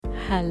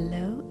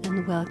Hello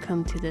and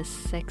welcome to the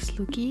Sex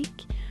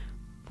Logik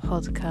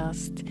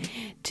podcast.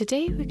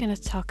 Today we're going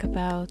to talk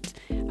about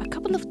a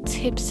couple of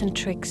tips and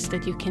tricks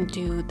that you can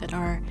do that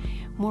are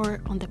more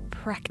on the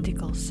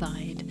practical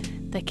side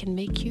that can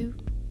make you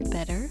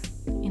better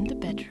in the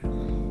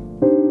bedroom.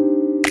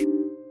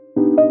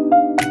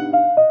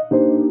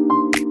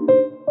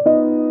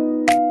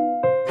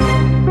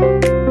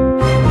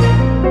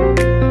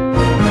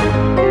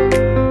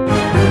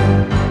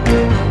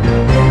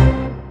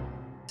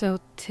 So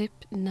tip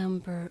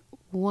number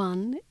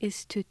 1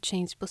 is to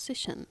change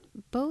position,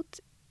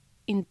 both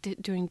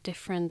during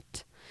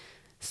different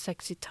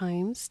sexy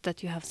times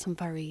that you have some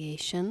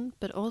variation,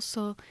 but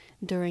also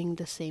during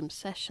the same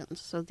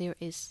sessions. So there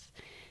is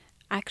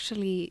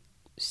actually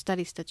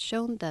studies that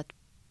shown that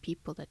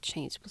people that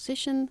change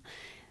position,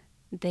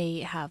 they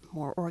have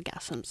more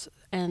orgasms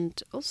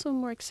and also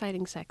more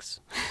exciting sex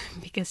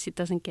because it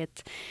doesn't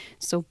get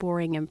so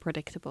boring and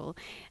predictable.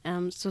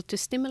 So to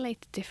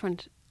stimulate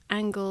different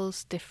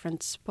angles,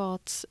 different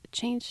spots,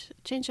 change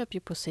up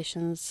your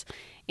positions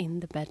in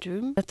the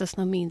bedroom. That does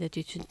not mean that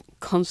you should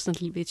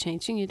constantly be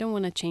changing. You don't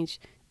want to change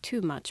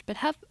too much, but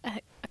have a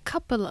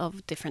couple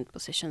of different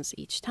positions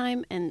each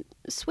time and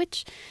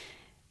switch.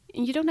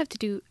 You don't have to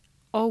do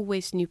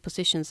always new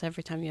positions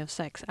every time you have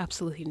sex.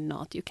 Absolutely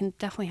not. You can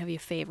definitely have your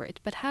favorite,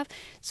 but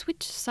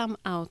switch some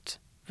out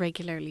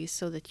regularly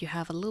so that you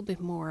have a little bit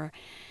more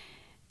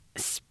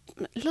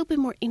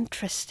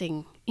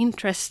interesting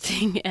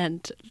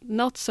and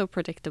not so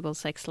predictable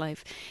sex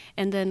life.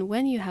 And then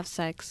when you have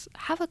sex,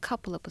 have a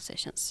couple of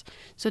positions.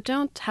 So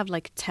don't have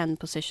like 10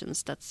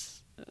 positions.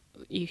 That's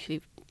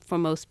usually for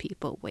most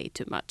people way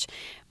too much.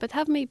 But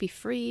have maybe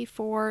 3,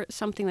 4,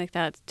 something like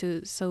that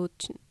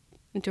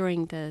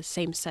during the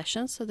same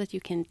session so that you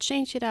can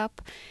change it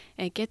up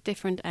and get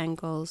different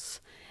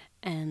angles.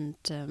 And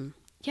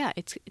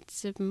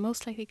it's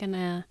most likely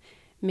gonna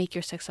make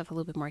your sex life a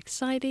little bit more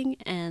exciting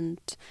and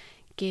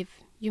give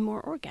you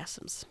more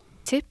orgasms.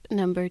 Tip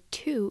number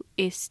 2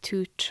 is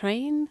to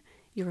train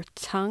your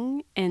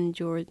tongue and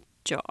your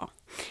jaw.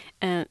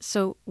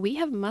 So we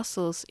have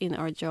muscles in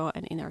our jaw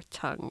and in our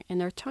tongue.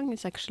 And our tongue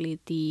is actually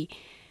the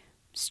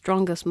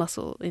strongest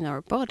muscle in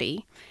our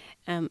body.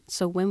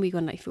 So if we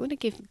want to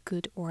give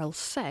good oral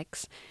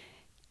sex,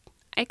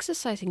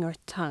 exercising our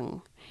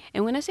tongue.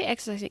 And when I say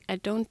exercising, I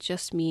don't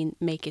just mean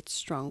make it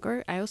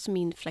stronger. I also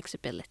mean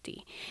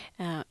flexibility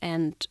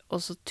and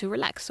also to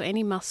relax. So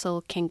any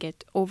muscle can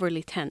get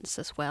overly tense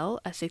as well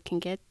as it can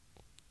get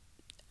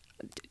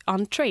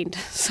untrained.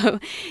 So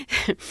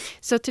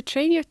to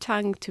train your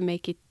tongue to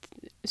make it,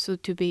 so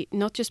to be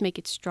not just make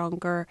it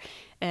stronger,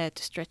 to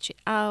stretch it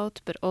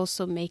out, but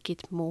also make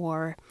it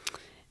more,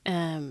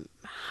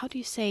 how do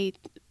you say,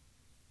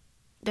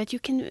 that you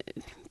can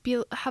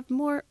have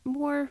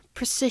more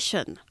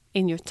precision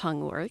in your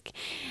tongue work,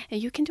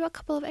 and you can do a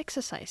couple of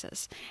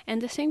exercises.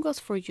 And the same goes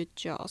for your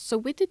jaw. So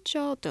with the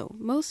jaw though,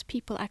 most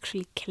people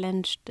actually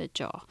clench the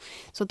jaw.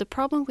 So the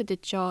problem with the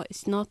jaw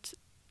is not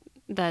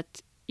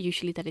that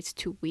usually that it's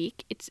too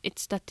weak,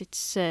 it's that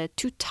it's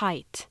too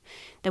tight,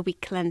 that we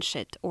clench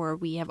it, or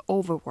we have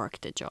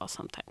overworked the jaw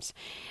sometimes.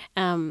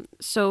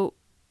 So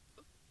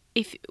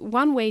if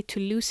one way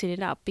to loosen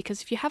it up,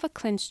 because if you have a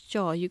clenched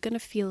jaw, you're going to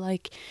feel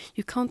like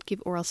you can't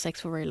give oral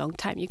sex for a very long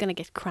time. You're going to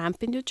get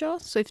cramp in your jaw.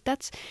 So if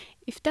that's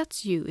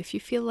you, if you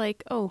feel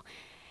like, oh,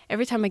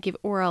 every time I give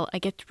oral, I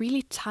get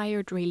really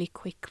tired really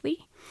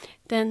quickly,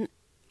 then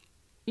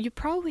you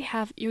probably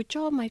your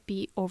jaw might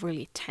be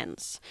overly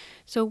tense.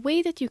 So a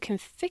way that you can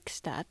fix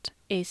that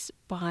is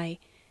by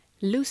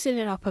loosening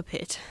it up a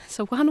bit.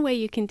 So one way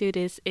you can do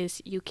this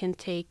is you can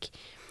take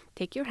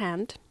your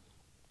hand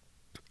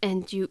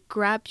and you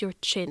grab your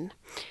chin,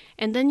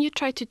 and then you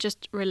try to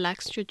just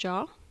relax your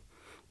jaw,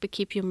 but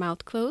keep your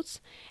mouth closed,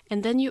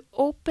 and then you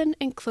open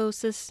and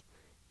closes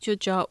your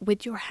jaw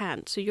with your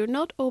hand. So you're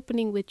not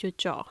opening with your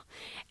jaw.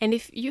 And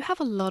if you have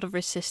a lot of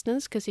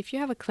resistance, because if you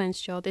have a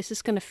clenched jaw, this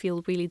is going to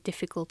feel really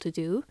difficult to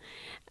do.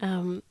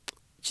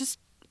 Just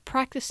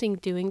practicing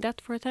doing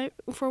that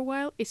for a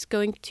while, it's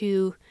going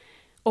to,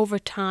 over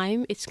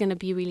time, it's going to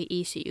be really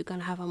easy. You're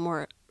going to have a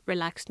more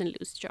relaxed and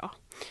loose jaw.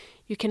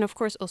 You can, of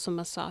course, also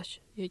massage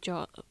your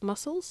jaw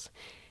muscles.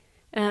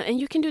 And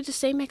you can do the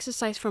same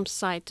exercise from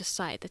side to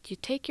side, that you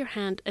take your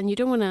hand and you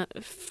don't want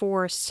to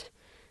force,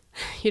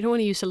 you don't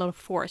want to use a lot of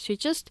force. You're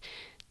just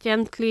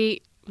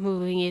gently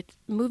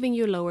moving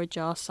your lower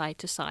jaw side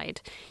to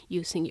side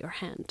using your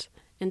hand.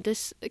 And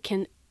this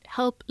can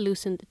help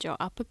loosen the jaw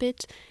up a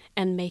bit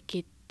and make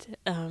it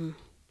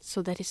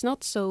so that it's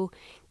not so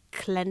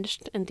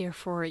clenched, and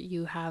therefore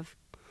you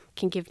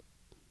can give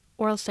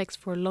oral sex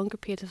for a longer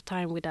period of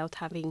time without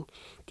having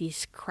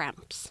these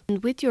cramps.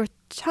 And with your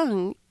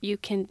tongue,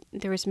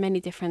 there is many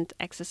different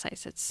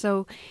exercises.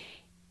 So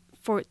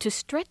to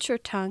stretch your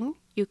tongue,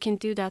 you can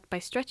do that by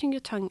stretching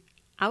your tongue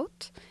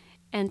out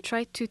and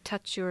try to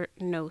touch your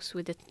nose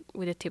with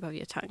the tip of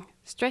your tongue.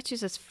 Stretch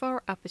it as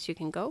far up as you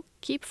can go.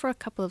 Keep for a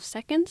couple of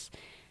seconds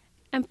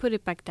and put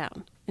it back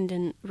down, and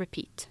then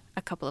repeat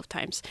a couple of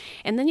times.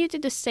 And then you do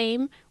the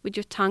same with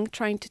your tongue,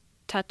 trying to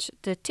touch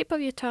the tip of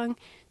your tongue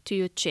to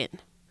your chin.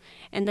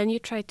 And then you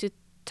try to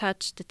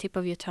touch the tip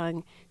of your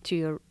tongue to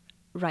your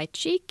right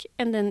cheek,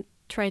 and then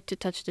try to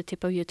touch the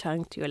tip of your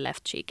tongue to your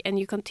left cheek. And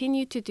you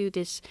continue to do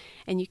this,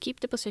 and you keep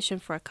the position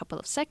for a couple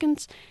of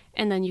seconds,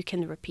 and then you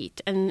can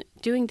repeat. And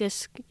doing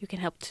this, you can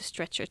help to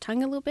stretch your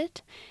tongue a little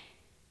bit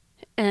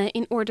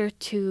in order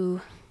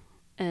to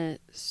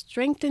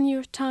strengthen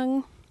your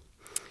tongue.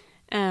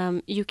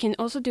 You can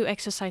also do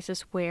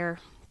exercises where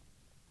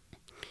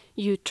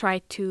you try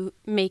to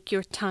make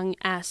your tongue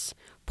as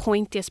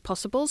pointy as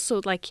possible.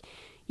 So like,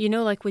 you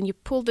know, like when you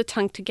pull the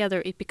tongue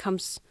together, it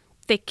becomes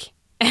thick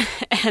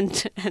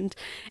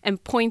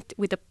and point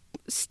with a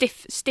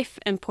stiff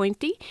and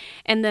pointy.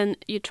 And then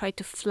you try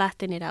to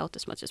flatten it out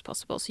as much as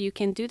possible. So you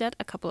can do that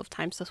a couple of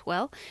times as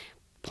well.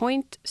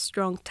 Point,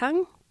 strong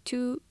tongue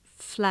to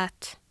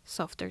flat,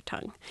 softer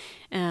tongue.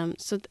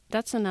 So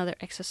that's another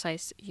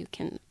exercise you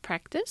can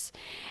practice.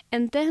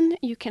 And then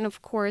you can,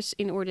 of course,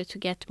 in order to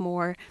get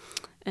more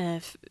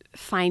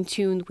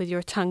fine-tuned with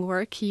your tongue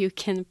work, you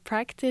can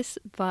practice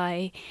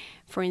by,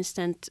 for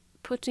instance,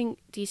 putting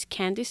these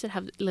candies that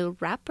have little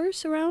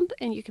wrappers around,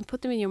 and you can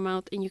put them in your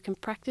mouth, and you can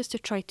practice to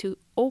try to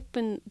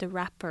open the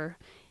wrapper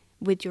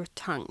with your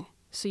tongue.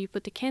 So you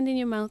put the candy in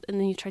your mouth, and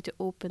then you try to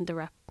open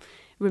the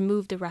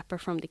remove the wrapper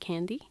from the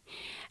candy.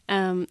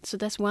 So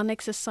that's one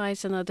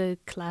exercise. Another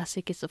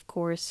classic is, of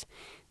course,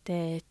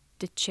 the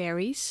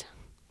cherries.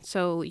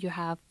 So you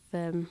have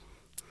the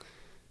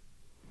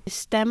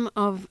stem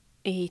of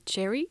a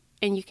cherry,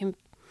 and you can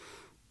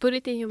put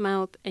it in your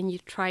mouth, and you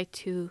try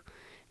to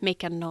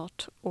make a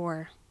knot,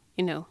 or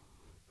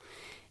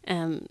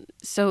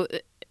so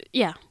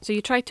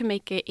you try to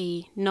make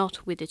a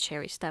knot with the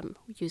cherry stem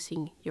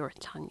using your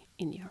tongue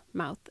in your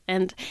mouth.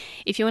 And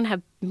if you want to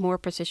have more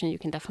precision, you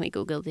can definitely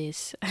Google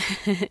these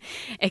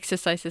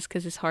exercises,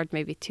 because it's hard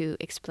maybe to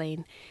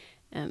explain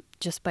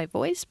just by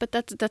voice, but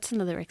that's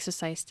another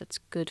exercise that's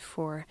good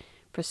for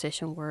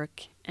precision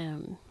work.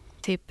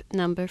 Tip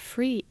number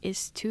 3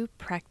 is to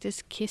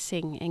practice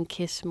kissing and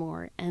kiss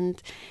more.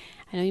 And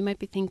I know you might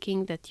be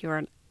thinking that you're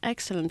an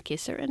excellent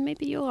kisser, and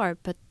maybe you are,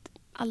 but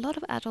a lot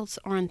of adults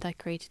aren't that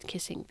great at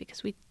kissing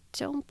because we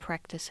don't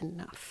practice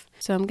enough.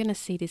 So I'm going to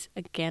say this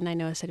again. I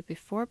know I said it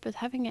before, but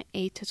having an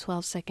 8 to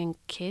 12 second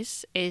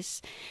kiss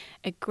is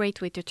a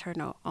great way to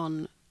turn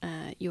on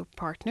your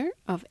partner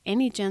of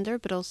any gender,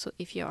 but also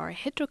if you are a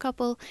hetero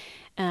couple,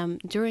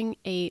 during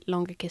a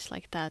longer kiss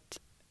like that,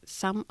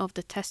 some of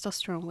the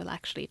testosterone will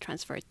actually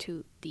transfer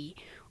to the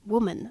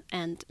woman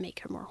and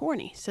make her more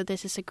horny. So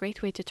this is a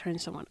great way to turn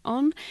someone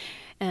on.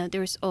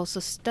 There is also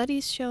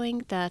studies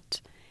showing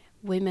that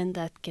women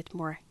that get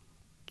more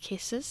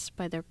kisses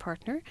by their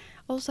partner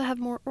also have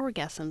more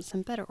orgasms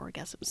and better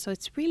orgasms. So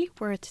it's really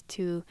worth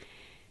to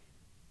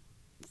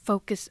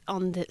focus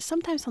on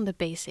sometimes on the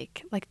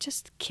basic, like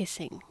just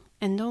kissing,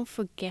 and don't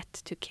forget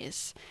to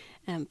kiss,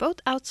 both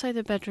outside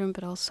the bedroom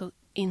but also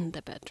in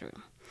the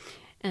bedroom.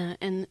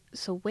 And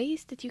so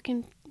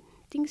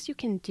things you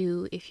can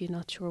do if you're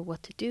not sure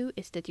what to do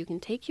is that you can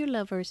take your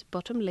lover's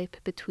bottom lip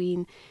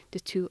between the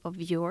two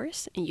of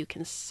yours, and you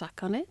can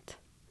suck on it.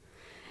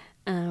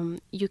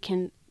 You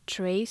can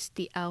trace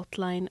the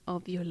outline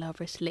of your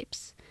lover's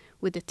lips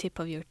with the tip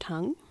of your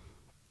tongue.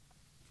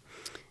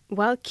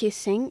 While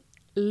kissing,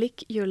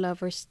 lick your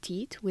lover's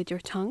teeth with your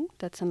tongue.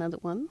 That's another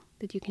one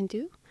that you can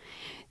do.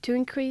 To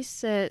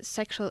increase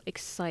sexual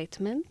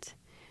excitement,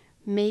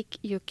 make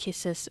your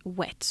kisses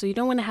wet. So you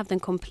don't want to have them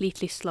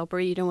completely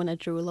slobbery. You don't want to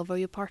drool over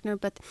your partner,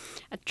 but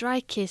a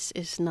dry kiss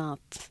is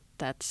not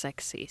that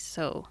sexy.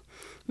 So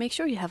make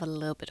sure you have a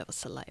little bit of a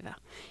saliva.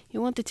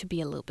 You want it to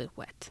be a little bit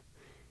wet.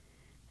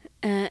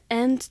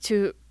 And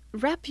to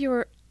wrap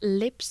your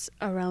lips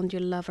around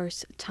your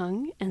lover's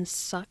tongue and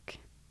suck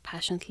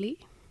passionately.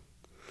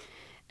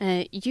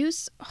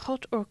 Use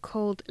hot or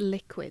cold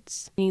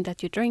liquids, meaning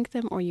that you drink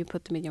them or you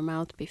put them in your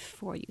mouth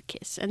before you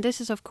kiss. And this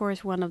is, of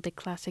course, one of the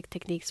classic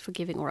techniques for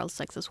giving oral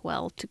sex as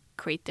well, to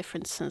create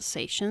different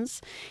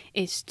sensations,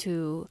 is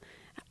to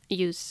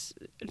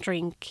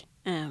drink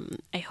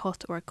a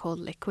hot or a cold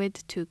liquid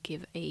to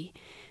give a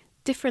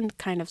different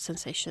kind of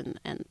sensation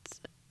and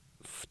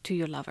to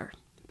your lover.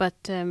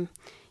 But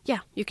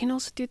you can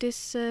also do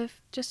this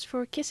just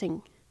for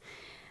kissing.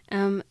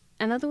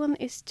 Another one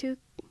is to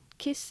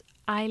kiss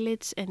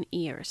eyelids and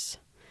ears.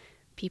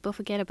 People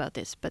forget about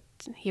this, but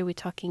here we're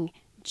talking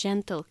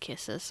gentle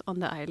kisses on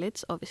the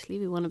eyelids. Obviously,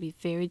 we want to be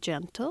very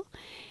gentle,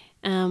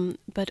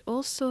 but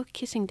also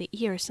kissing the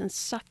ears and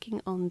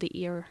sucking on the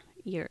ear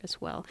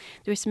as well.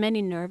 There's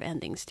many nerve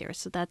endings there,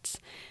 so that's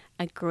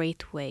a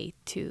great way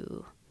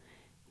to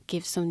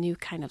give some new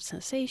kind of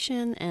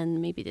sensation and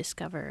maybe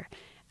discover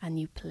a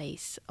new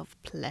place of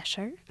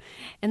pleasure.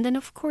 And then,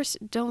 of course,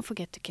 don't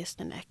forget to kiss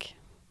the neck.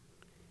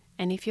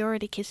 And if you're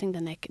already kissing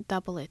the neck,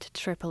 double it,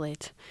 triple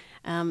it.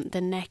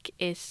 The neck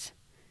is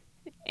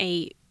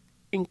a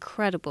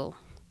incredible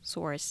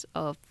source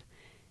of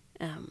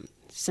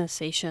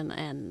sensation,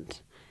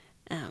 and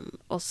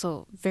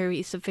also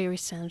it's a very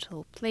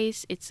central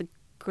place. It's a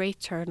great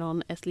turn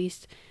on, at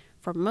least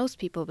for most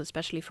people, but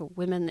especially for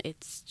women.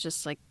 It's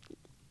just like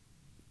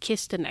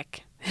kiss the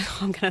neck. That's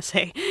what I'm gonna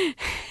say.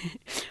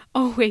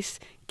 Always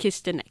kiss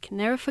the neck.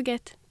 Never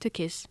forget to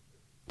kiss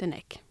the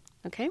neck.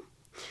 Okay?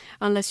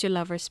 Unless your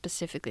lover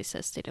specifically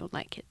says they don't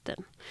like it,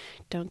 then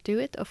don't do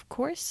it, of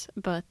course.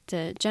 But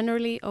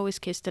generally, always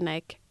kiss the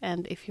neck.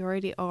 And if you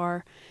already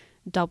are,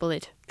 double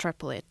it,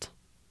 triple it,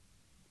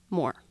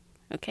 more.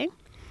 Okay?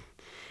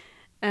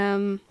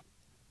 And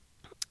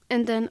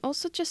then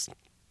also just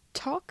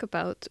talk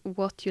about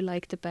what you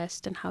like the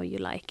best and how you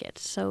like it.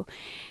 So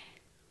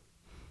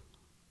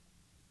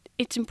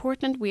it's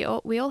important. We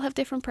all have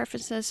different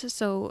preferences.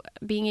 So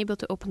being able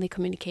to openly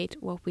communicate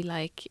what we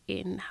like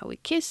in how we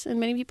kiss, and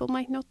many people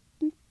might not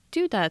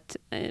do that.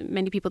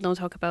 Many people don't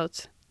talk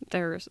about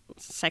their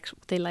sex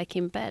they like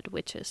in bed,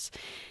 which is,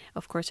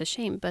 of course, a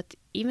shame. But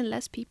even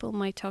less people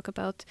might talk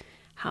about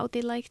how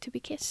they like to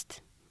be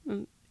kissed,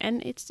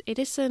 and it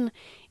is an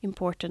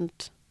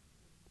important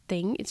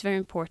thing. It's very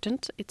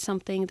important. It's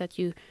something that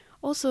you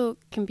also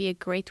can be a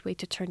great way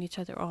to turn each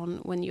other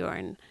on when you are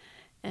in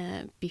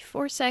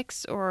before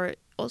sex, or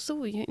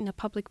also in a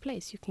public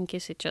place. You can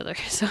kiss each other.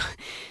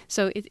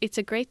 So it's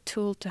a great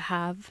tool to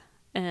have,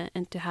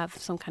 and to have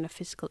some kind of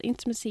physical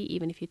intimacy.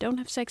 Even if you don't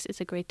have sex,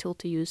 it's a great tool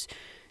to use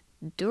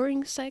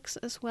during sex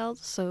as well.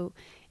 So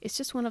it's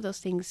just one of those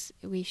things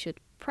we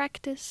should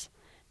practice,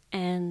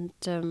 and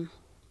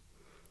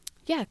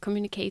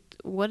communicate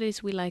what it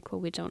is we like,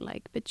 what we don't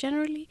like. But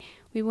generally,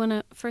 we want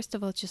to, first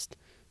of all, just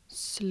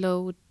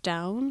slow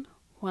down.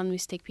 One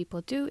mistake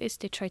people do is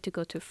they try to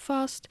go too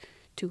fast,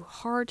 too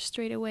hard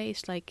straight away.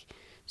 It's like,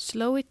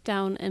 slow it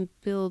down and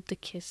build the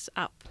kiss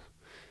up.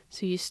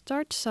 So you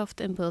start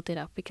soft and build it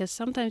up, because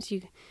sometimes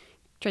you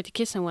try to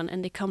kiss someone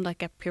and they come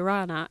like a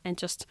piranha and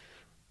just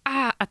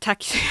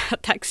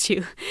attacks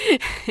you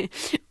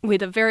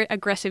with a very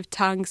aggressive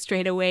tongue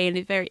straight away, and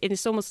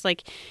it's almost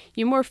like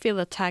you more feel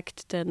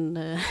attacked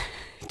than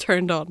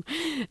turned on.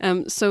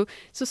 So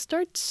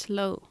start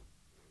slow.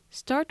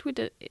 Start with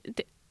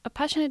a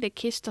passionate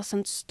kiss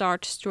doesn't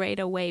start straight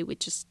away with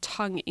just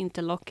tongue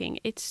interlocking.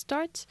 It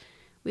starts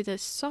with a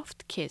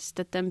soft kiss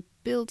that then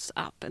builds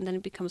up, and then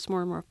it becomes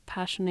more and more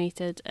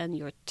passionate, and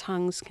your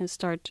tongues can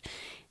start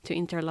to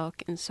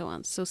interlock and so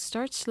on. So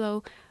start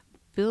slow,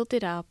 build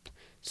it up,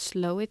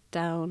 slow it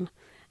down,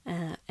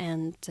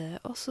 and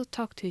also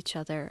talk to each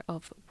other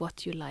of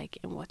what you like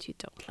and what you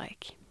don't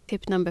like.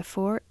 Tip number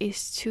 4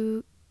 is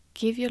to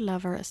give your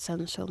lover a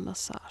sensual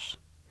massage.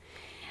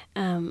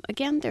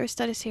 Again, there are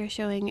studies here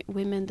showing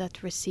women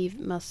that receive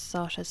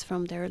massages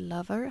from their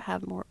lover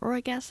have more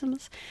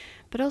orgasms,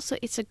 but also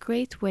it's a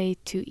great way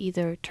to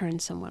either turn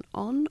someone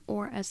on,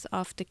 or as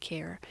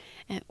aftercare,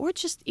 or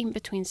just in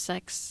between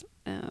sex,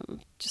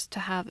 just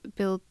to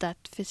build that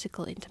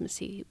physical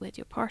intimacy with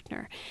your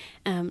partner.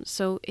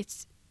 So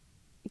it's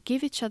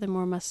give each other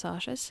more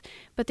massages,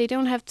 but they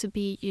don't have to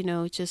be,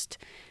 just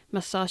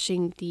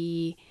massaging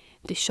the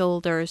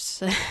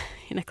shoulders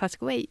in a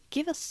classical way.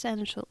 Give a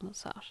sensual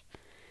massage.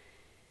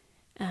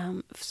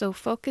 So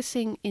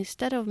focusing,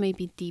 instead of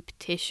maybe deep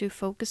tissue,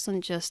 focus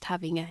on just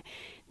having a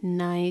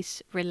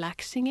nice,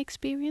 relaxing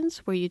experience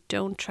where you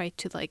don't try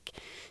to like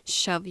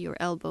shove your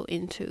elbow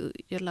into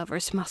your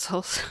lover's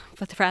muscles,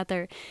 but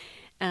rather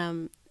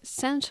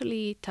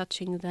sensually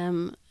touching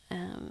them.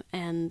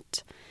 And,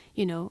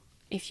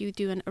 if you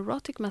do an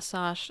erotic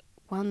massage,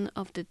 one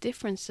of the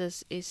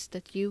differences is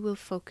that you will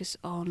focus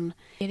on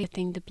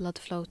getting the blood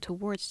flow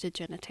towards the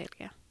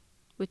genitalia,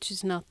 which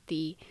is not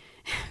the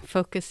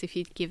focus if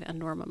you give a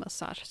normal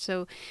massage.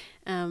 So,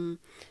 and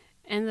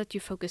that you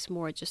focus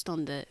more just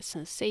on the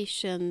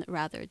sensation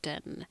rather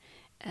than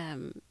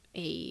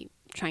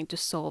trying to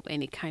solve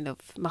any kind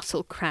of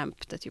muscle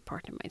cramp that your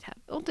partner might have.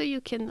 Although you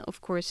can,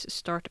 of course,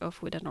 start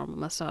off with a normal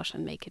massage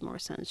and make it more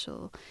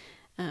sensual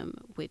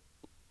with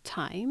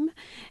time.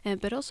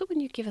 But also when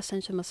you give a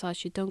sensual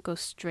massage, you don't go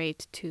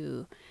straight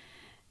to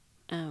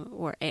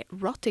or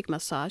erotic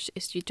massage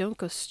is you don't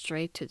go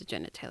straight to the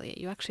genitalia.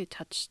 You actually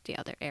touch the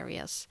other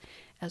areas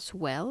as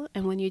well.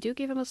 And when you do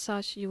give a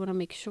massage, you want to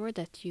make sure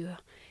that you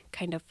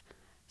kind of,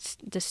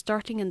 the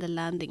starting and the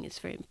landing is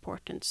very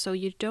important. So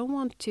you don't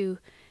want to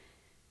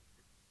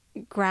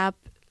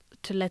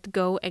let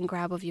go and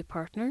grab of your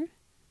partner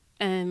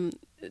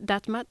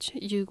that much.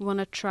 You want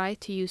to try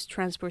to use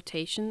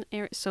transportation.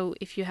 So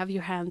if you have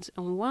your hands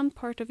on one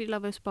part of your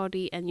lover's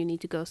body and you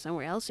need to go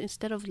somewhere else,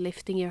 instead of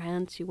lifting your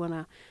hands, you want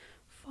to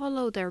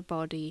follow their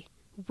body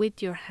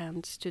with your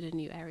hands to the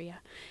new area.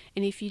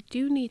 And if you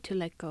do need to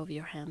let go of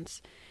your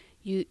hands,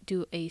 you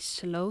do a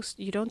slow,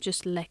 you don't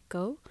just let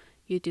go,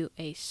 you do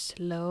a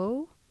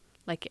slow,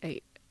 like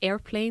a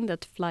airplane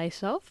that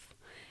flies off.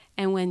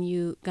 And when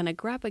you're gonna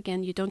grab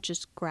again, you don't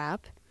just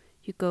grab,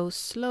 you go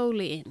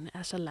slowly in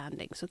as a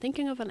landing. So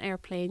thinking of an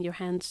airplane, your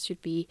hands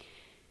should be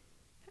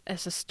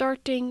as a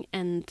starting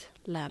and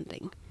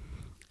landing.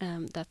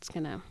 That's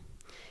gonna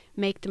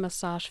make the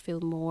massage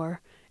feel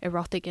more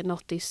erotic and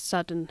not these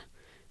sudden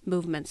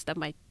movements that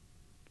might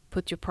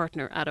put your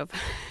partner out of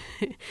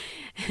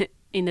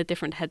in a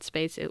different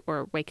headspace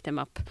or wake them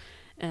up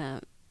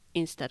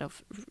instead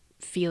of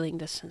feeling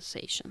the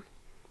sensation.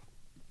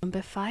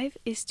 Number 5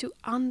 is to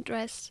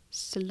undress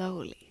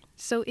slowly.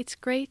 So it's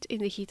great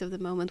in the heat of the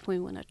moment when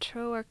we want to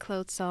throw our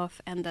clothes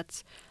off, and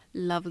that's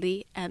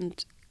lovely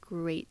and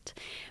great.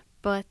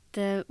 But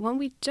when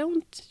we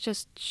don't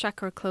just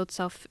chuck our clothes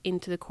off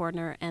into the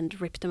corner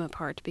and rip them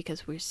apart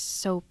because we're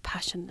so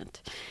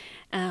passionate,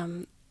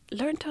 learn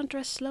to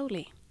undress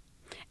slowly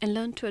and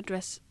learn to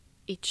address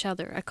each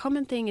other. A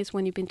common thing is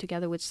when you've been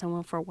together with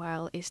someone for a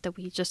while is that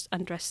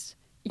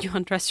you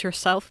undress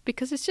yourself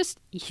because it's just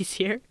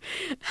easier.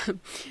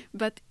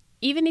 But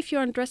even if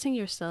you're undressing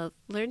yourself,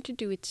 learn to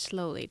do it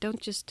slowly.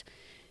 Don't just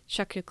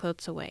chuck your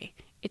clothes away.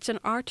 It's an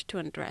art to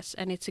undress,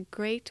 and it's a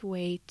great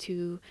way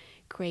to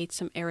create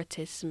some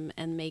erotism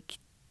and make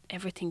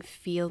everything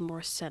feel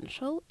more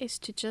sensual, is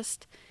to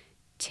just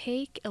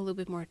take a little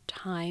bit more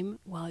time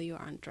while you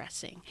are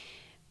undressing.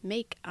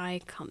 Make eye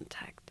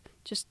contact.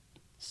 Just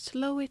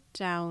slow it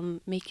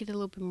down, make it a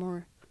little bit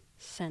more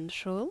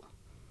sensual,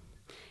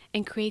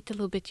 and create a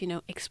little bit,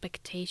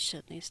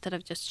 expectation instead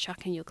of just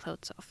chucking your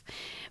clothes off.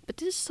 But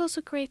this is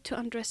also great to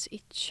undress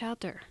each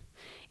other,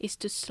 is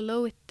to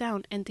slow it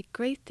down. And the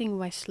great thing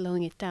by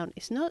slowing it down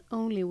is not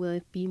only will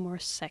it be more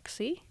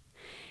sexy,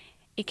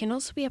 it can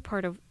also be a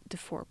part of the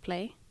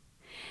foreplay.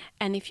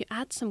 And if you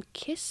add some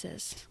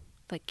kisses,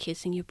 like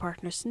kissing your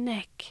partner's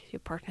neck,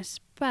 your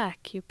partner's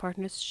back, your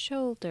partner's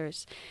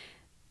shoulders,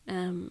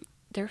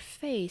 their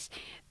face,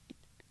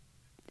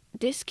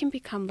 this can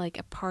become like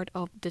a part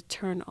of the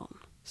turn on.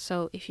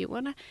 So if you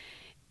wanna,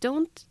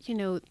 don't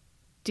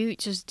do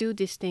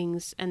these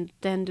things and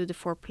then do the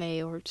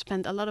foreplay, or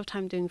spend a lot of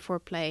time doing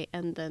foreplay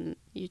and then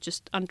you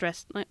just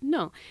undress.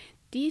 No,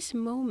 these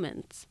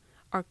moments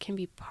can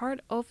be part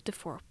of the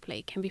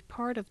foreplay, can be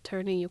part of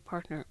turning your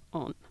partner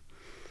on.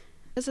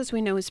 As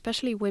we know,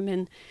 especially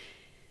women,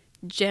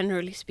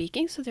 generally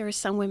speaking, so there are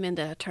some women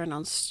that are turned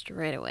on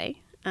straight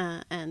away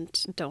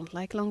and don't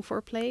like long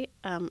foreplay.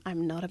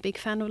 I'm not a big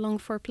fan of long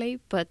foreplay,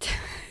 but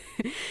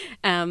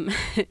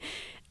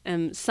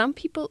some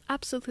people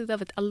absolutely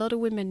love it. A lot of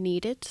women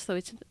need it, so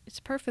it's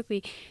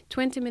perfectly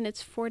 20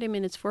 minutes, 40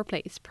 minutes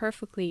foreplay is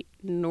perfectly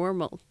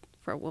normal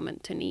for a woman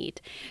to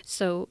need.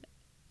 So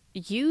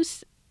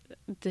use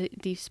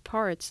these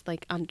parts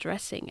like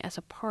undressing as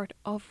a part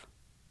of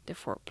the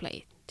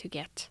foreplay to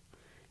get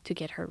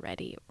her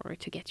ready, or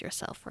to get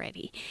yourself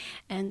ready,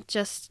 and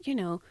just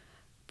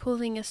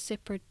pulling a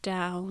zipper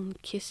down,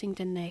 kissing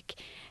the neck.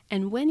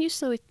 And when you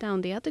slow it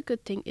down, the other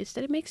good thing is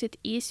that it makes it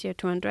easier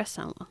to undress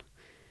someone.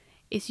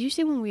 It's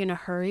usually when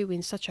we're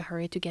in such a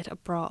hurry to get a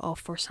bra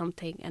off or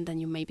something, and then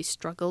you maybe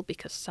struggle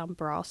because some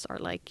bras are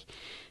like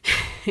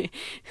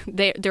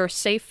they're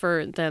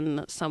safer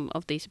than some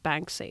of these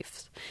bank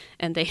safes,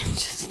 and they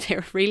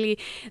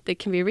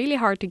can be really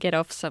hard to get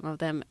off, some of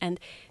them. And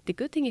the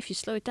good thing, if you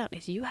slow it down,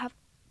 is you have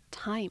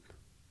time.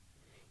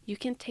 You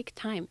can take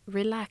time,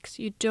 relax.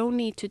 You don't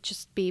need to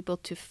just be able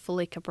to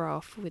flick a bra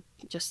off with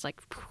just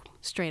like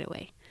straight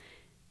away.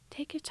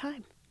 Take your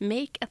time,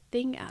 make a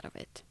thing out of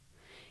it.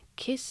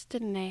 Kiss the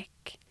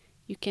neck.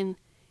 You can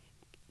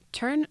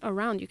turn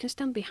around. You can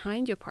stand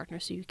behind your partner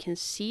so you can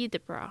see the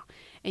bra,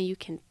 and you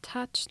can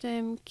touch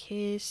them,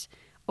 kiss,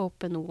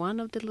 open one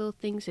of the little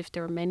things. If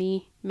there are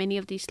many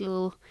of these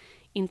little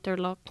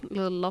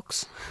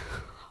locks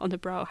on the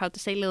bra,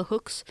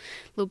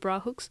 little bra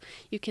hooks,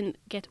 you can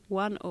get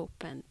one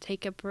open,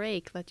 take a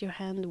break, let your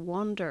hand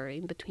wander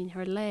in between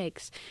her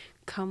legs,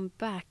 come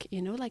back,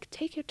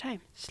 take your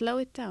time, slow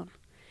it down.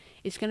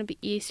 It's going to be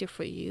easier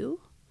for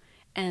you,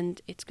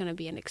 and it's going to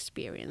be an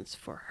experience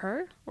for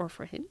her or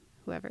for him,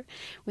 whoever.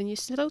 When you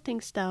slow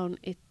things down,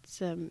 it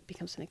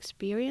becomes an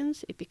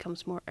experience. It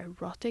becomes more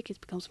erotic. It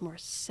becomes more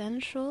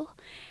sensual.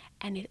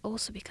 And it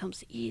also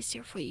becomes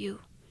easier for you.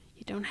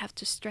 You don't have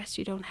to stress.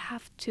 You don't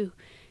have to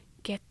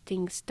get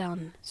things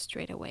done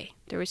straight away.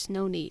 There is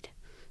no need.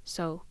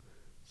 So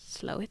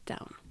slow it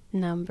down.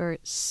 Number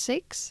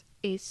 6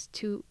 is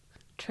to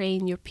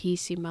train your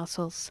PC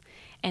muscles.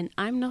 And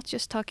I'm not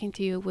just talking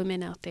to you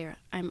women out there,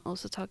 I'm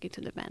also talking to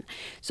the men.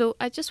 So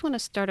I just want to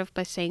start off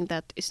by saying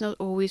that it's not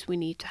always we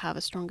need to have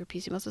a stronger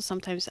PC muscle.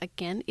 Sometimes,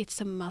 again, it's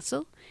a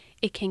muscle.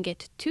 It can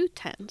get too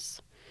tense.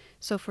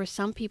 So for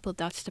some people,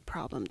 that's the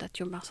problem, that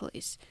your muscle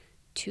is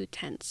too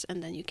tense,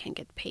 and then you can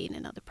get pain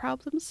and other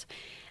problems.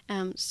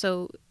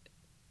 So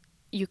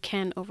you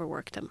can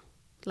overwork them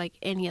like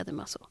any other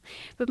muscle.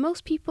 But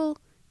most people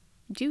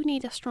do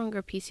need a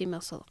stronger PC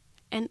muscle.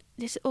 And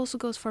this also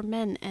goes for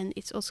men, and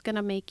it's also going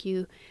to make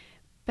you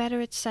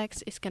better at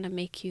sex. It's going to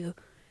make you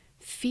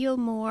feel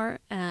more.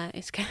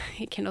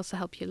 It can also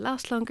help you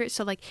last longer.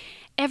 So like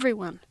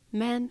everyone,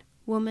 man,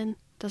 woman,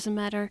 doesn't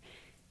matter,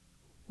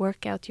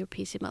 work out your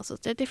PC muscles.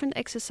 There are different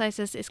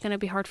exercises. It's going to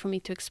be hard for me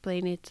to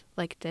explain it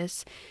like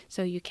this,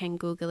 so you can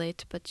Google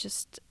it, but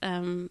just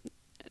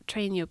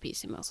train your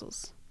PC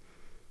muscles.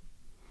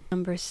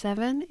 Number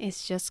 7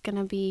 is just going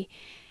to be,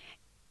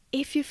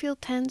 if you feel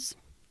tense,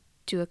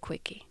 do a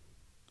quickie.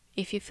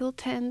 If you feel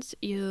tense,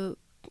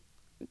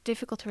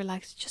 difficult to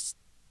relax, just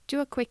do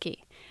a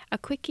quickie. A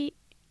quickie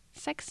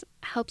sex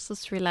helps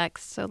us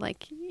relax. So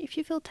like if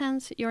you feel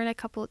tense, you're in a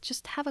couple,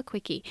 just have a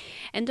quickie.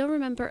 And don't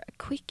remember, a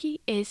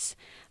quickie is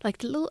like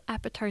the little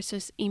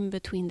appetizers in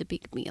between the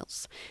big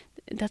meals.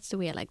 That's the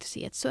way I like to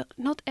see it. So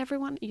not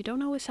everyone, you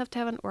don't always have to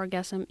have an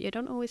orgasm. You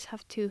don't always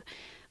have to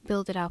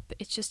build it up.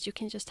 It's just, you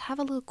can just have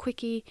a little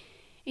quickie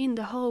in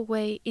the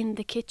hallway, in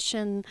the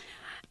kitchen,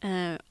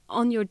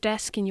 on your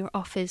desk, in your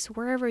office,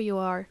 wherever you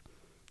are.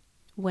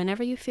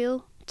 Whenever you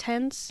feel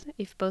tense,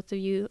 if both of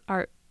you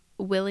are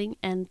willing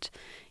and,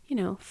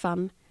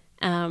 fun,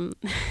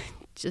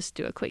 just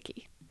do a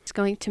quickie. It's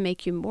going to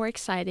make you more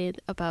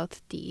excited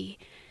about the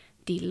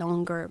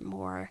longer,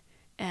 more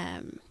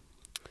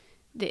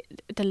the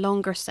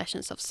longer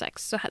sessions of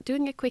sex. So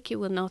doing a quickie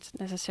will not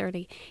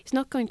necessarily, it's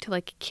not going to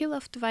like kill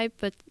off the vibe,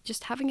 but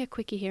just having a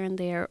quickie here and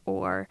there,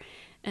 or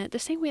the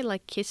same way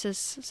like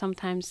kisses,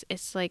 sometimes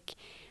it's like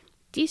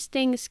these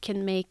things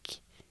can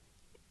make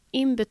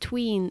in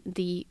between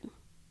the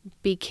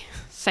big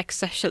sex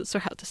sessions, or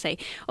how to say.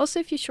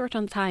 Also, if you're short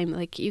on time,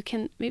 like you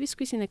can maybe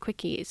squeeze in a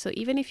quickie. So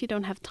even if you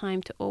don't have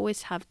time to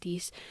always have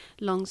these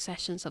long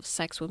sessions of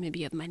sex where maybe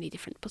you have many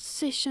different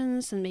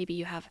positions, and maybe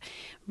you have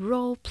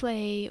role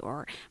play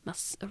or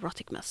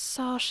erotic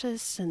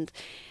massages, and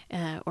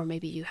or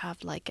maybe you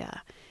have like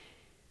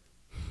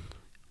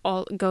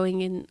all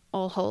going in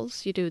all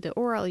holes. You do the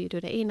oral, you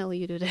do the anal,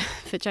 you do the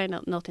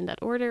vaginal, not in that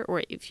order.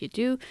 Or if you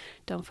do,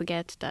 don't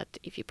forget that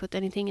if you put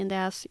anything in the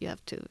ass, you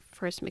have to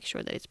first make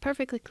sure that it's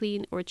perfectly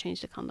clean, or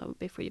change the condom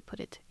before you put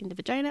it in the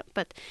vagina.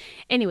 But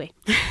anyway,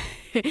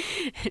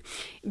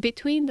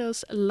 between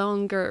those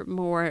longer,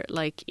 more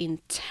like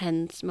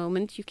intense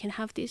moments, you can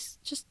have this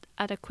just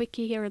add a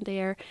quickie here and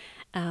there.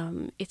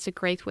 It's a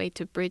great way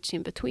to bridge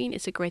in between.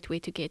 It's a great way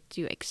to get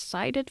you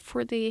excited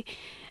for the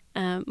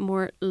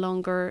more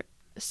longer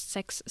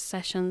sex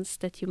sessions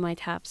that you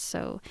might have.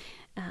 So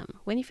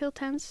when you feel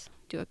tense,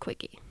 do a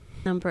quickie.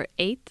 Number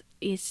 8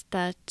 is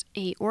that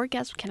a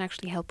orgasm can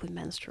actually help with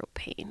menstrual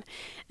pain.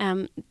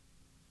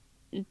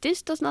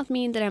 This does not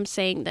mean that I'm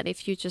saying that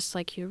if you just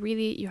like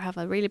you have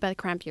a really bad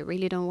cramp, you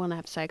really don't want to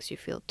have sex, you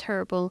feel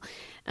terrible.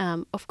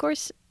 Of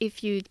course,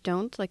 if you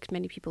don't, like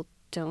many people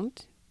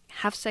don't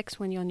have sex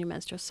when you're on your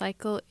menstrual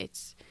cycle,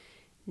 it's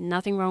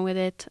nothing wrong with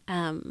it.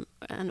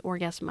 An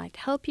orgasm might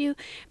help you.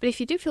 But if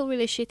you do feel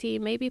really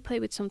shitty, maybe play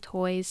with some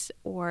toys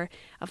or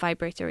a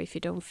vibrator if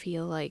you don't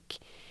feel like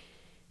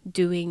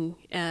doing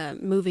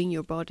moving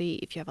your body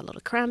if you have a lot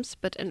of cramps.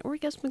 But an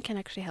orgasm can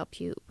actually help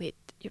you with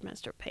your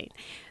menstrual pain.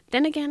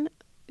 Then again,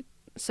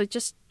 so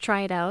just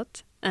try it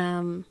out.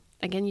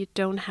 Again, you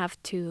don't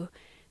have to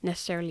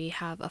necessarily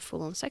have a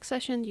full-on sex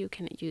session. You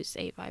can use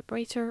a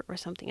vibrator or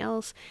something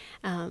else,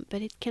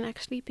 but it can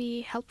actually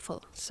be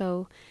helpful.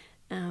 So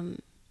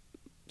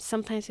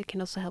sometimes it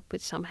can also help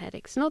with some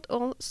headaches. Not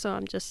all, so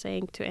I'm just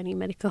saying to any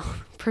medical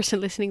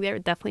person listening there,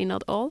 definitely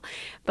not all,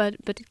 but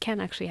it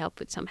can actually help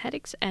with some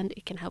headaches, and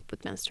it can help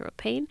with menstrual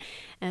pain.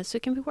 So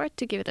it can be worth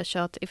to give it a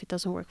shot. If it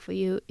doesn't work for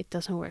you, it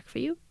doesn't work for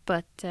you,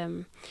 but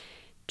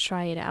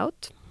try it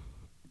out.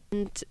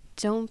 And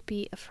don't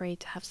be afraid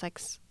to have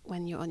sex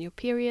when you're on your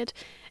period.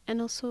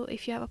 And also,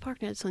 if you have a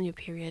partner that's on your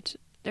period,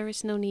 there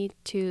is no need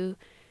to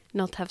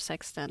not have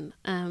sex then.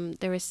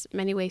 There is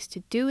many ways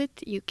to do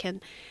it. You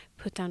can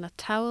put down a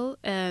towel.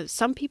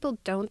 Some people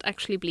don't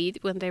actually bleed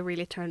when they're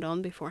really turned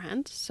on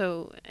beforehand.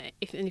 So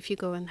if you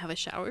go and have a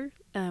shower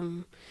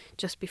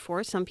just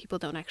before, some people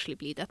don't actually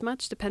bleed that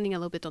much, depending a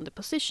little bit on the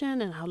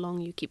position and how long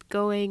you keep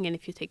going and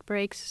if you take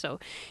breaks. So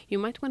you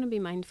might want to be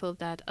mindful of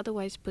that.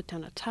 Otherwise, put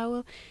down a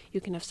towel.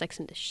 You can have sex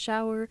in the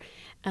shower.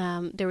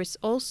 There is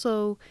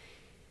also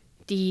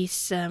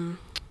these,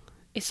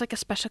 it's like a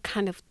special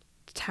kind of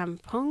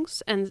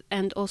tampons,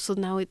 and also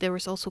now there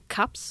is also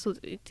cups, so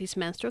these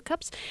menstrual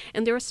cups,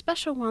 and there are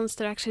special ones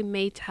that are actually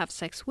made to have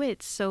sex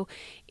with. So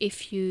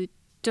if you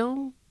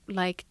don't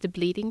like the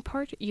bleeding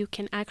part, you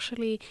can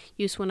actually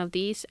use one of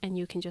these and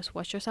you can just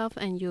wash yourself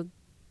and you're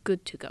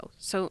good to go.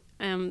 So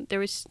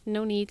there is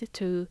no need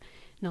to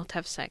not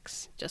have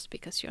sex just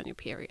because you're on your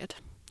period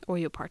or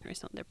your partner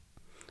is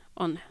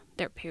on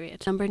their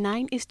period. Number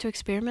 9 is to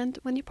experiment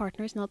when your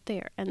partner is not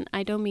there, and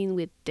I don't mean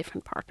with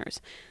different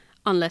partners,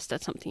 unless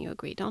that's something you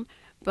agreed on.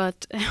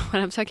 But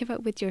when I'm talking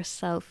about with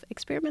yourself,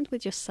 experiment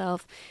with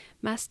yourself,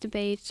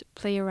 masturbate,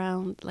 play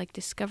around, like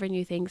discover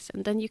new things,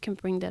 and then you can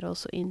bring that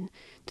also in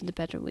to the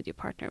bedroom with your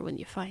partner when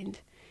you find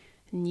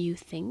new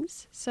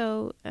things.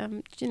 So,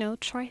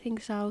 try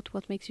things out,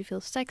 what makes you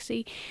feel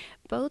sexy,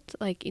 both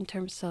like in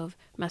terms of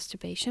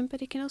masturbation,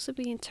 but it can also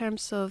be in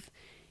terms of,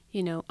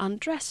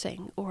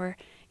 undressing, or,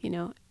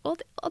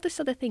 all these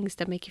other things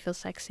that make you feel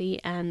sexy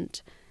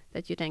and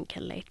that you then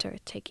can later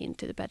take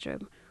into the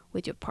bedroom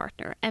with your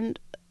partner. And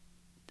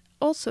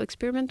also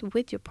experiment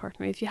with your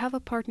partner. If you have a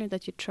partner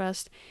that you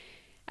trust,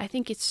 I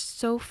think it's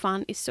so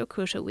fun, it's so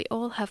crucial. We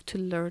all have to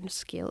learn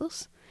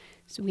skills.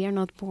 So we are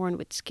not born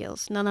with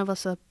skills. None of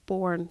us are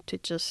born to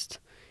just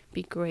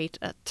be great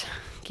at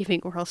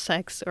giving oral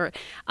sex or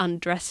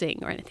undressing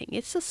or anything.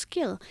 It's a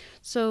skill.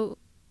 So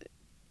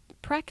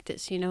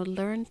practice,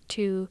 learn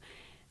to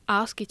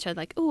ask each other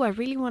like, oh, I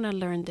really want to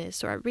learn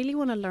this, or I really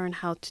want to learn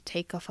how to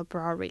take off a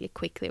bra really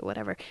quickly or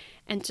whatever.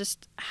 And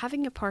just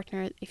having a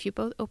partner, if you're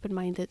both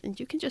open-minded, and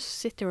you can just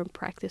sit there and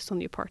practice on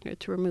your partner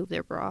to remove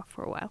their bra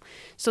for a while,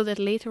 so that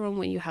later on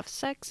when you have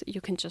sex, you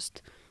can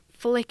just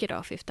flick it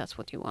off if that's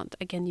what you want.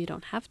 Again, you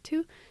don't have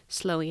to.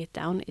 Slowing it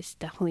down is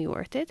definitely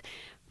worth it.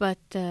 But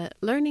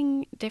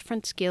learning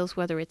different skills,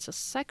 whether it's a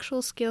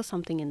sexual skill,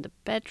 something in the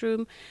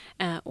bedroom,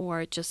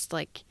 or just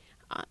like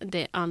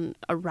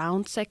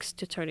around sex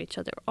to turn each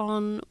other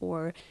on,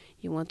 or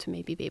you want to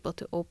maybe be able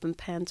to open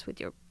pants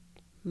with your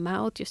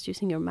mouth, just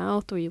using your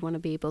mouth, or you want to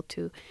be able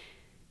to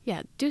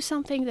do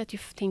something that you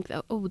think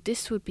that, oh,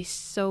 this would be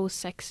so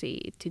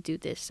sexy to do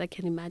this. I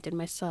can imagine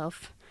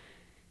myself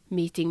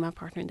meeting my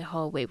partner in the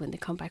hallway when they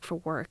come back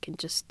from work and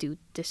just do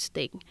this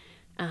thing.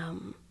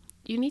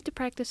 You need to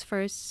practice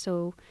first,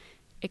 so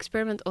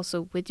experiment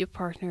also with your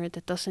partner.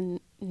 That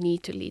doesn't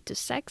need to lead to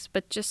sex,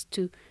 but just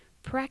to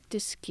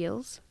practice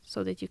skills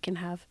so that you can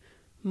have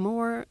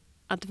more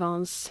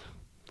advanced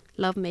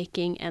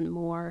lovemaking and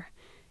more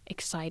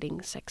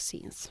exciting sex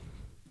scenes.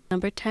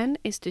 Number 10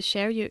 is to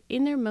share your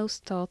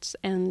innermost thoughts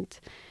and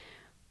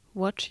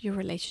watch your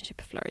relationship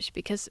flourish.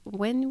 Because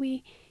when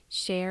we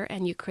share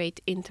and you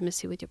create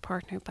intimacy with your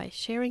partner by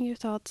sharing your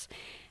thoughts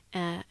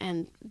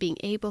and being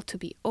able to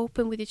be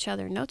open with each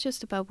other, not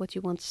just about what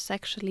you want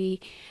sexually,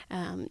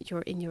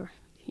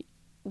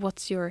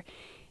 what's your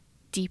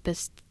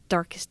deepest,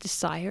 darkest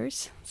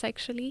desires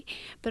sexually,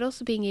 but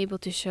also being able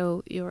to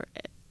show your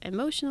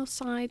emotional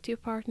side to your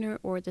partner,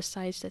 or the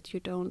sides that you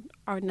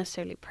aren't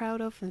necessarily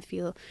proud of, and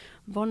feel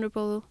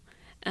vulnerable.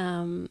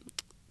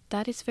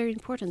 That is very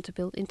important to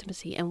build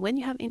intimacy. And when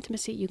you have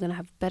intimacy, you're going to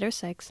have better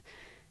sex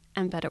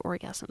and better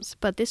orgasms.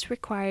 But this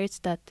requires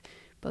that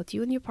both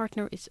you and your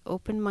partner is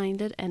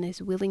open-minded and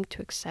is willing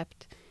to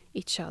accept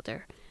each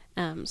other.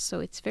 So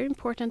it's very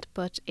important,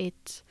 but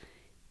it's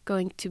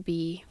going to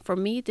be, for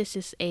me, this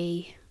is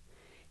a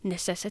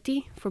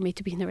necessity for me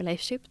to be in a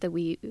relationship,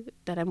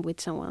 that I'm with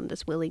someone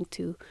that's willing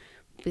to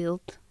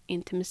build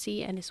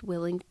intimacy and is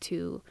willing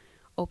to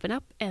open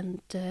up and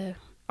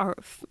are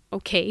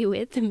okay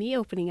with me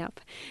opening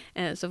up.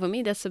 So for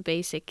me, that's a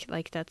basic,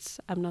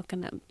 I'm not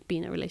gonna be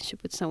in a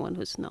relationship with someone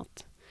who's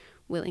not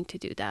willing to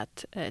do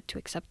that, to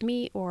accept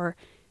me, or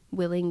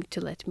willing to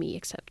let me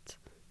accept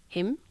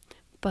him.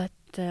 But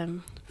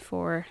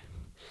for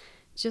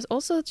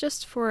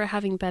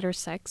having better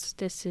sex,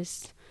 this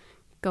is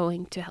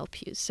going to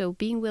help you. So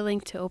being willing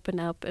to open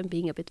up and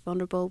being a bit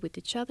vulnerable with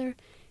each other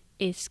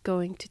is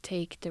going to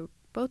take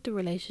both the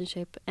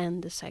relationship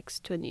and the sex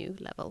to a new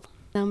level.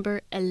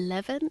 Number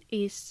 11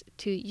 is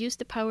to use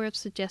the power of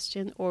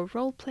suggestion or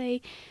role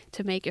play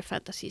to make your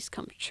fantasies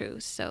come true.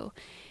 So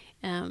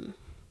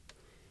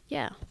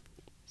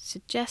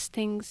suggest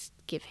things,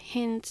 give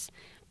hints,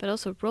 but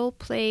also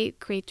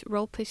create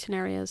role play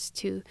scenarios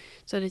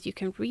so that you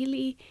can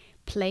really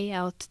play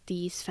out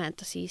these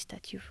fantasies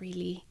that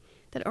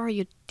are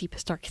your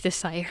deepest, darkest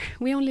desire.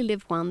 We only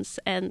live once,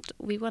 and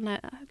we want to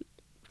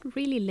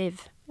really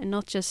live and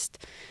not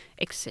just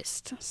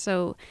exist.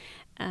 So,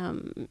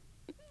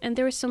 and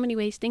there are so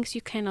many things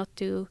you cannot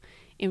do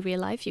in real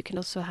life. You can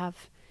also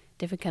have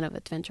different kind of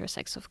adventure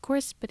sex, of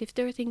course, but if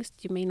there are things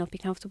that you may not be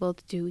comfortable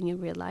doing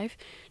in real life,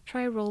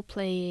 try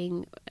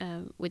role-playing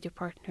with your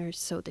partners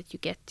so that you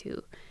get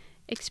to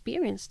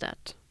experience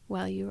that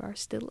while you are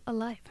still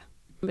alive.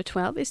 Number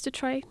 12 is to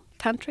try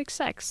tantric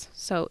sex.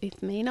 So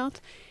it may not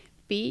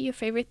be your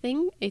favorite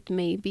thing, it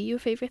may be your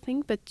favorite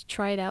thing, but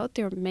try it out.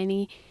 There are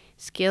many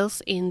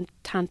skills in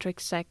tantric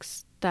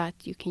sex that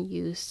you can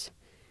use,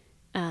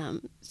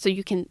 so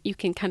you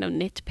can kind of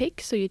nitpick,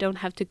 so you don't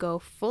have to go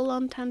full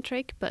on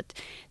tantric, but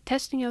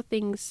testing out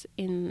things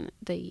in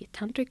the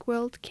tantric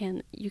world,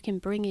 you can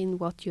bring in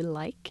what you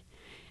like,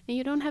 and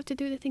you don't have to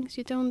do the things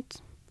you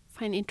don't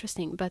find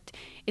interesting, but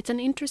it's an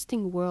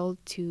interesting world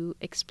to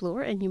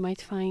explore, and you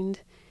might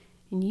find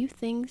new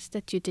things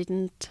that you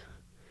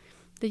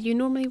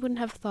normally wouldn't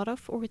have thought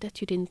of, or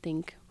that you didn't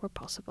think were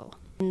possible.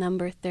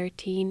 Number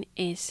 13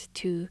 is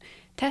to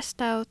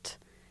test out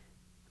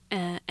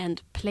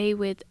and play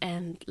with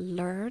and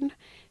learn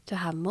to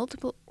have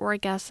multiple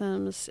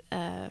orgasms,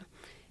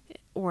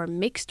 or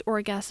mixed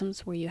orgasms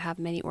where you have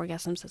many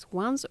orgasms at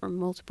once, or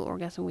multiple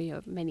orgasms where you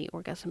have many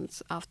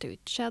orgasms after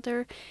each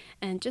other,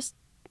 and just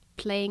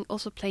playing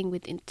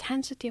with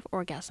intensity of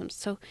orgasms.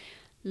 So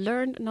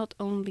learn not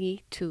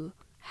only to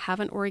have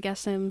an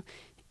orgasm,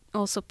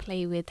 also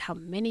play with how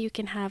many you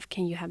can have.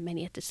 Can you have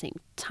many at the same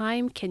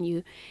time? Can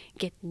you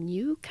get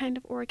new kind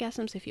of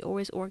orgasms if you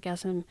always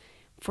orgasm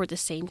for the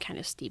same kind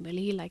of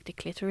stimuli, like the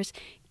clitoris?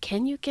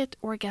 Can you get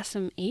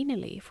orgasm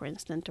anally, for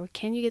instance, or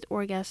can you get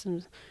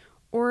orgasms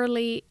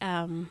orally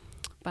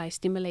by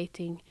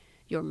stimulating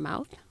your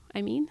mouth?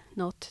 I mean,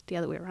 not the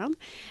other way around.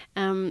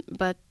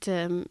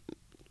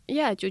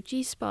 Your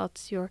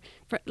G-spots,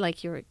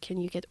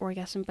 can you get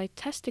orgasm by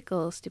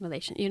testicle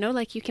stimulation?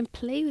 You can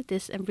play with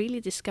this and really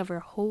discover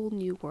a whole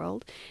new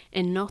world,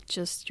 and not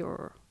just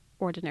your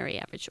ordinary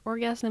average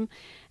orgasm,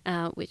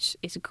 which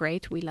is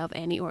great. We love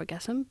any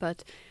orgasm,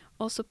 but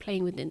also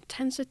playing with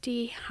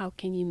intensity. How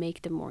can you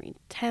make them more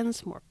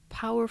intense, more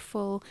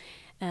powerful,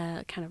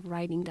 kind of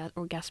riding that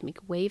orgasmic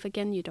wave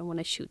again? You don't want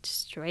to shoot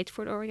straight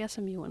for the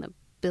orgasm. You want to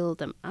build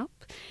them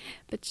up.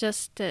 But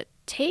just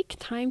take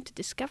time to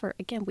discover.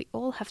 Again, we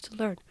all have to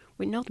learn.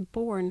 We're not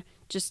born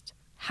just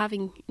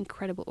having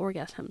incredible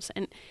orgasms.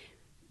 And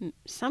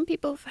some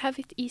people have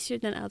it easier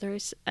than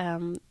others.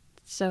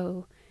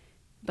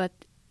 But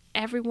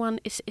everyone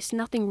is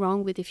nothing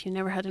wrong with if you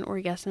never had an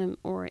orgasm,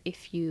 or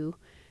if you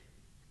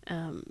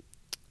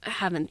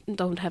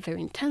don't have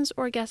very intense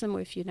orgasm,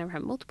 or if you never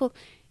have multiple.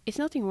 It's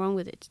nothing wrong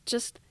with it.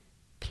 Just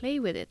play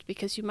with it,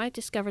 because you might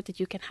discover that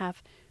you can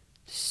have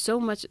so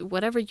much.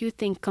 Whatever you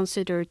think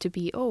considered to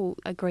be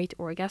a great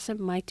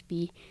orgasm might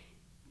be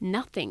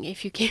nothing.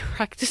 If you keep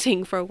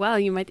practicing for a while,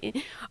 you might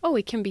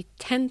it can be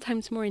 10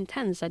 times more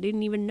intense. I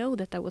didn't even know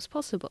that was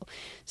possible.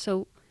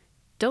 So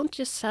don't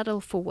just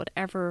settle for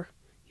whatever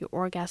your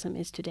orgasm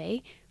is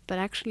today, but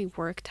actually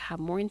work to have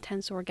more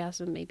intense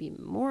orgasm, maybe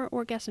more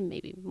orgasm,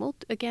 maybe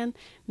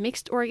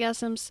mixed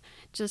orgasms.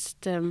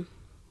 Just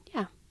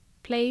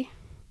play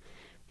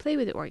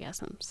with the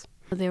orgasms.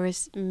 There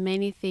is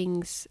many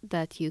things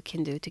that you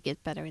can do to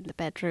get better in the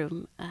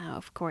bedroom.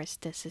 Of course,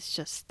 this is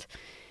just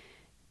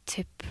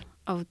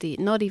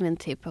not even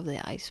tip of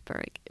the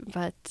iceberg,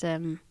 but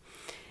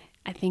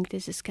I think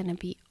this is going to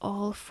be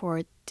all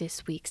for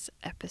this week's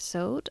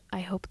episode. I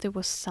hope there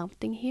was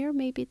something here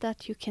maybe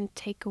that you can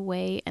take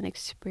away and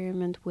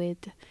experiment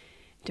with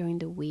during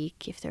the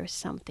week, if there's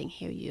something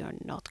here you are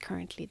not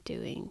currently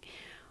doing.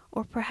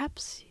 Or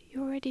perhaps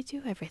you already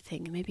do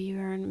everything. Maybe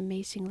you're an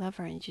amazing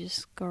lover and you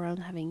just go around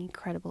having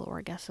incredible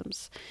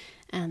orgasms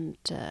and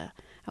a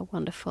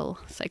wonderful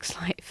sex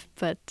life.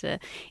 But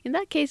in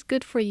that case,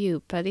 good for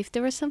you. But if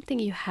there was something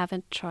you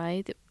haven't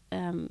tried,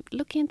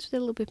 look into it a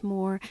little bit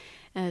more.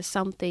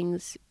 Some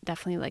things,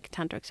 definitely like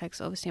tantric sex,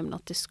 obviously I'm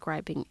not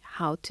describing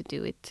how to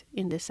do it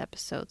in this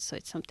episode, so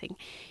it's something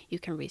you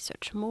can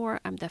research more.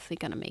 I'm definitely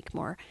going to make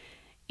more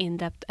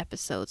in-depth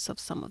episodes of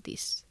some of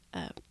these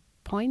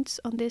points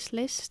on this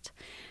list.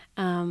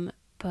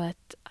 But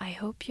I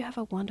hope you have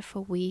a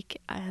wonderful week,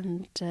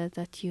 and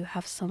that you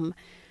have some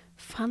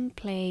fun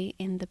play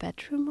in the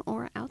bedroom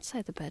or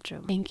outside the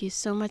bedroom. Thank you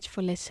so much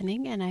for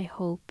listening, and I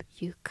hope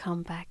you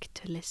come back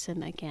to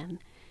listen again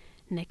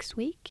next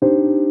week.